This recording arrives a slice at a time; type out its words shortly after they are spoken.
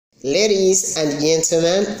Ladies and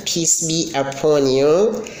gentlemen, peace be upon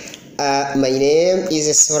you. My name is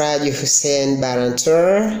Siraju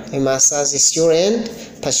Barantota, a master's student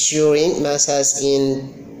pursuing master's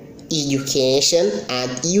in education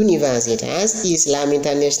at University as Islam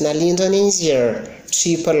International Indonesia,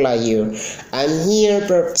 U. I'm here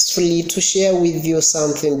purposefully to share with you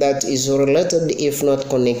something that is related, if not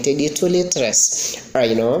connected, to literacy.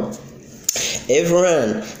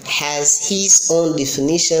 Everyone has his own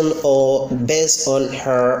definition or based on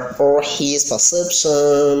her or his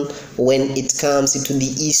perception when it comes to the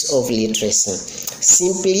use of literacy.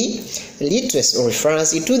 Simply, literacy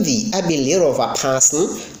refers to the ability of a person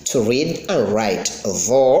to read and write,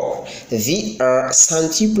 though there are some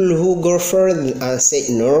people who go further and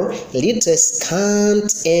say no, literacy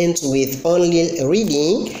can't end with only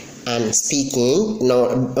reading and speaking,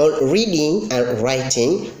 reading and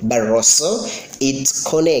writing, but also it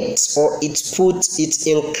connects or it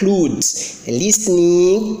includes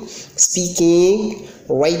listening, speaking,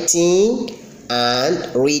 writing,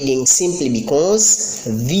 and reading, simply because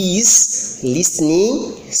these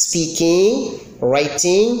listening, speaking,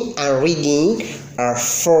 writing, and reading are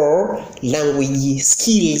four language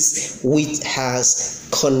skills which has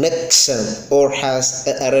connection or has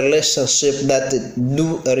a relationship that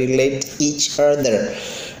do relate each other.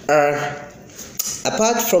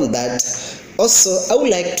 Apart from that, also I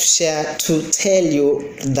would like to tell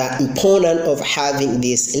you the importance of having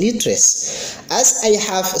this literacy. As I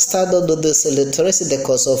have studied this literacy, the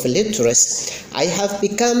course of literacy, I have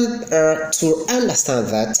become to understand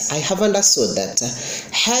that I have understood that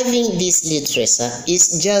having this literacy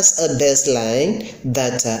is just a baseline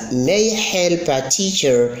that may help a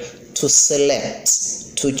teacher to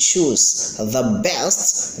select, to choose the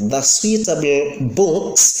best, the suitable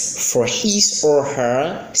books for his or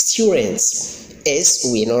her students. As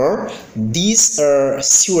we know, these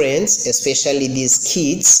students, especially these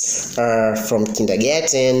kids from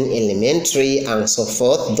kindergarten, elementary, and so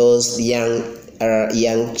forth, those young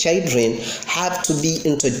children have to be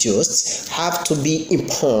introduced, have to be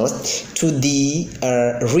imposed to the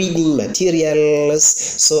reading materials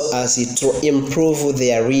so as to improve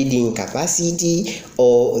their reading capacity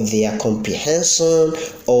or their comprehension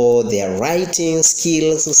or their writing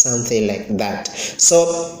skills or something like that.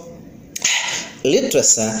 So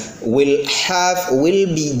literacy will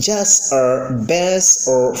be just our base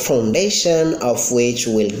or foundation of which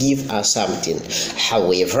will give us something.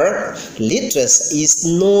 However, literacy is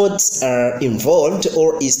not involved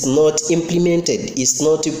or is not implemented, is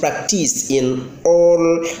not practiced in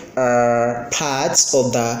all parts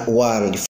of the world.